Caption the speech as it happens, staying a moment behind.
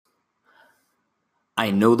I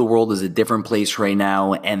know the world is a different place right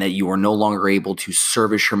now and that you are no longer able to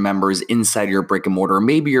service your members inside your brick and mortar.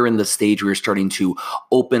 Maybe you're in the stage where you're starting to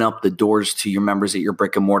open up the doors to your members at your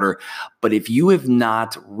brick and mortar. But if you have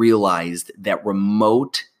not realized that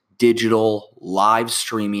remote digital live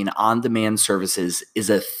streaming on-demand services is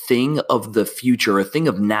a thing of the future, a thing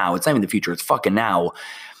of now, it's not even the future, it's fucking now,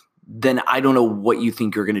 then I don't know what you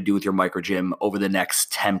think you're going to do with your micro gym over the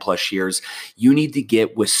next 10 plus years. You need to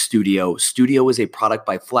get with Studio. Studio is a product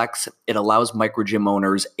by Flex. It allows micro gym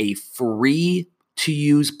owners a free to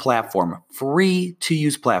use platform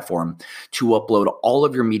to upload all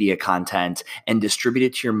of your media content and distribute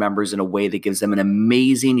it to your members in a way that gives them an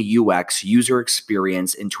amazing UX user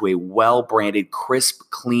experience into a well-branded, crisp,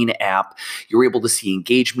 clean app. You're able to see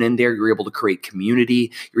engagement in there. You're able to create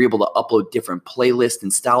community. You're able to upload different playlists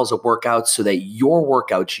and styles of workouts so that your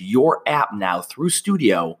workouts, your app now through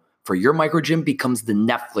Studio for your micro gym becomes the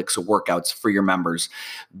Netflix of workouts for your members.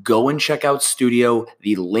 Go and check out Studio.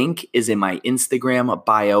 The link is in my Instagram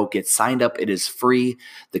bio. Get signed up. It is free.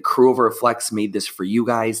 The crew over at Flex made this for you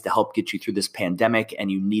guys to help get you through this pandemic,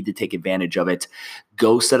 and you need to take advantage of it.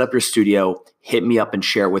 Go set up your Studio. Hit me up and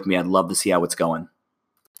share it with me. I'd love to see how it's going.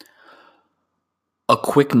 A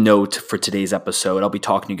quick note for today's episode, I'll be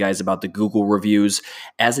talking to you guys about the Google reviews.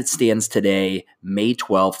 As it stands today, May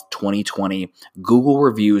 12th, 2020, Google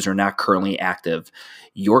reviews are not currently active.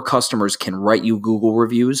 Your customers can write you Google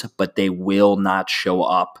reviews, but they will not show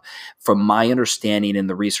up. From my understanding and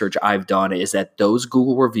the research I've done is that those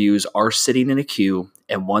Google reviews are sitting in a queue,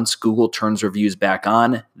 and once Google turns reviews back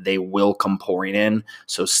on, they will come pouring in.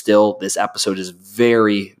 So still, this episode is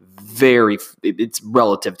very, it's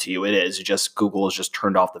relative to you. It is just Google has just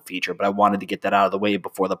turned off the feature, but I wanted to get that out of the way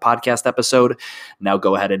before the podcast episode. Now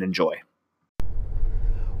go ahead and enjoy.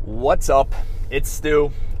 What's up? It's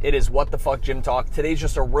Stu. It is What the Fuck Gym Talk. Today's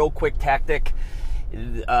just a real quick tactic.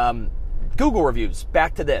 Google reviews.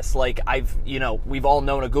 Back to this. We've all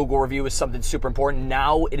known a Google review is something super important.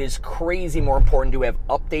 Now it is crazy more important to have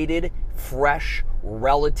updated, fresh,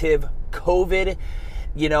 relative, COVID,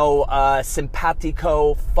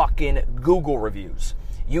 simpatico fucking Google reviews.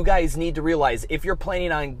 You guys need to realize if you're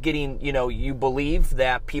planning on getting, you believe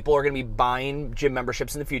that people are going to be buying gym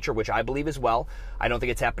memberships in the future, which I believe as well. I don't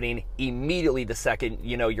think it's happening immediately the second,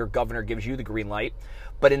 your governor gives you the green light.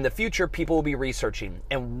 But in the future, people will be researching.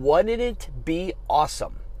 And wouldn't it be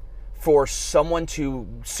awesome for someone to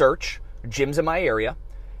search gyms in my area,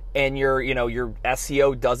 and your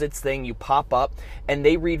SEO does its thing, you pop up, and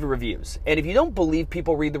they read reviews. And if you don't believe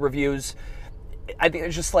people read the reviews, I think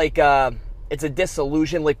it's just it's a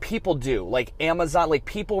disillusion. People do. Amazon,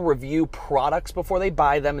 people review products before they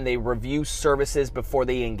buy them, and they review services before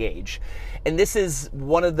they engage. And this is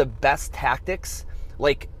one of the best tactics.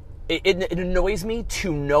 It annoys me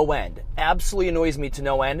to no end. Absolutely annoys me to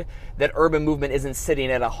no end that Urban Movement isn't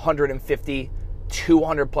sitting at 150,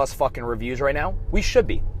 200 plus fucking reviews right now. We should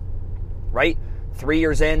be. Right? 3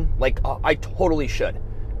 years in, I totally should.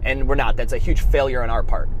 And we're not. That's a huge failure on our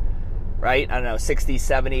part. Right? I don't know, 60,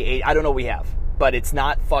 70, 80, I don't know what we have. But it's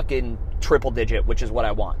not fucking triple digit, which is what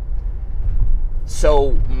I want.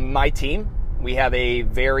 So my team, we have a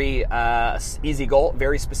very easy goal,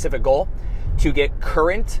 very specific goal, to get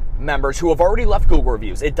current members who have already left Google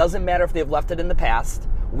reviews. It doesn't matter if they've left it in the past.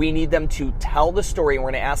 We need them to tell the story, and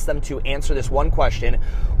we're going to ask them to answer this one question.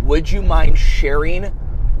 Would you mind sharing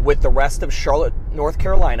with the rest of Charlotte, North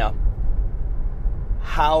Carolina,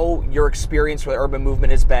 how your experience with Urban Movement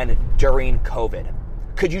has been during COVID?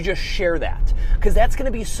 Could you just share that? Because that's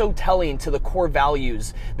going to be so telling to the core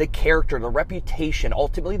values, the character, the reputation,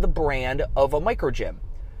 ultimately the brand of a micro gym.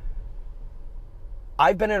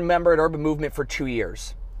 I've been a member at Urban Movement for 2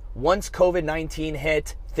 years. Once COVID-19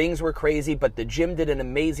 hit, things were crazy, but the gym did an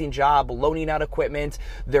amazing job loaning out equipment.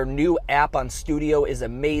 Their new app on Studio is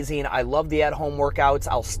amazing. I love the at-home workouts.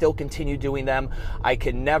 I'll still continue doing them. I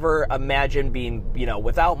could never imagine being,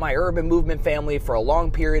 without my Urban Movement family for a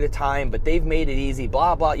long period of time, but they've made it easy,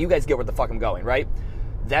 blah, blah. You guys get where the fuck I'm going, right?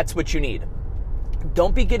 That's what you need.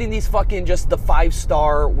 Don't be getting these fucking just the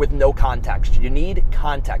 5-star with no context. You need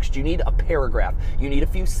context. You need a paragraph. You need a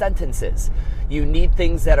few sentences. You need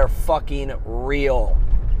things that are fucking real.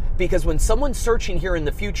 Because when someone's searching here in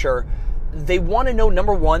the future, they want to know,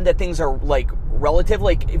 number one, that things are relative.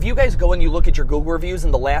 If you guys go and you look at your Google reviews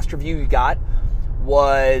and the last review you got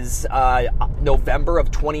was November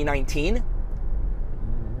of 2019,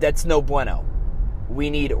 that's no bueno.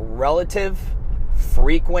 We need relative,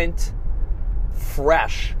 frequent,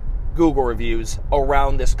 fresh Google reviews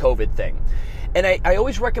around this COVID thing. And I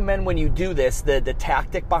always recommend when you do this, the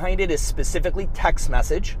tactic behind it is specifically text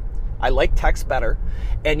message. I like text better.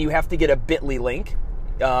 And you have to get a bit.ly link.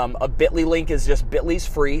 A Bitly link is just Bitly's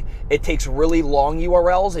free. It takes really long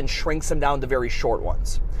URLs and shrinks them down to very short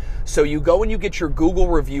ones. So you go and you get your Google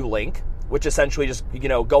review link, which essentially just,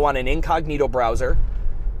 go on an incognito browser,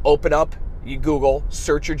 open up, you Google,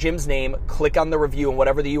 search your gym's name, click on the review, and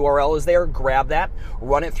whatever the URL is there, grab that,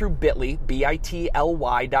 run it through Bitly,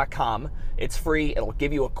 bitly.com. It's free. It'll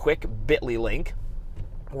give you a quick Bitly link.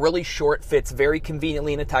 Really short, fits very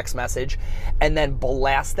conveniently in a text message, and then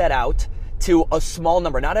blast that out to a small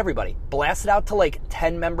number, not everybody. Blast it out to like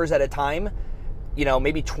 10 members at a time,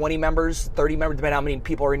 maybe 20 members, 30 members, depending on how many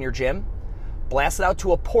people are in your gym. Blast it out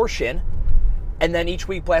to a portion, and then each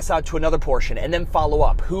week blast out to another portion, and then follow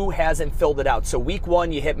up. Who hasn't filled it out? So week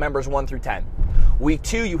 1, you hit members 1 through 10. Week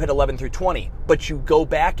 2, you hit 11 through 20, but you go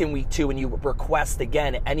back in week 2 and you request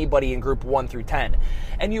again anybody in group 1 through 10.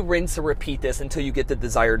 And you rinse and repeat this until you get the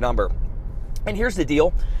desired number. And here's the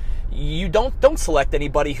deal. You don't select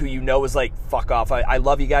anybody who is like, fuck off, I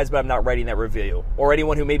love you guys, but I'm not writing that review. Or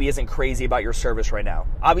anyone who maybe isn't crazy about your service right now.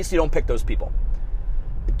 Obviously, don't pick those people.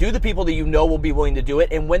 Do the people that will be willing to do it.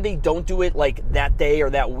 And when they don't do it like that day or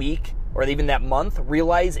that week or even that month,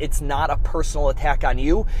 realize it's not a personal attack on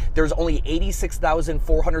you. There's only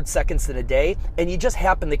 86,400 seconds in a day, and you just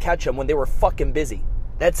happen to catch them when they were fucking busy.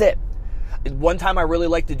 That's it. One time I really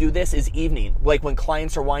like to do this is evening, like when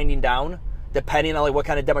clients are winding down. Depending on like what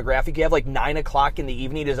kind of demographic you have, like 9 o'clock in the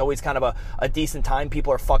evening is always kind of a decent time.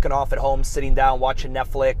 People are fucking off at home, sitting down, watching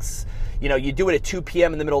Netflix. You do it at 2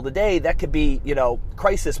 p.m. in the middle of the day, that could be,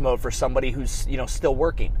 crisis mode for somebody who's, still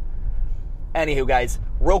working. Anywho, guys,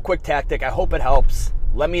 real quick tactic. I hope it helps.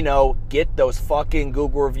 Let me know. Get those fucking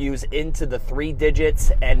Google reviews into the 3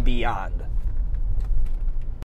 digits and beyond.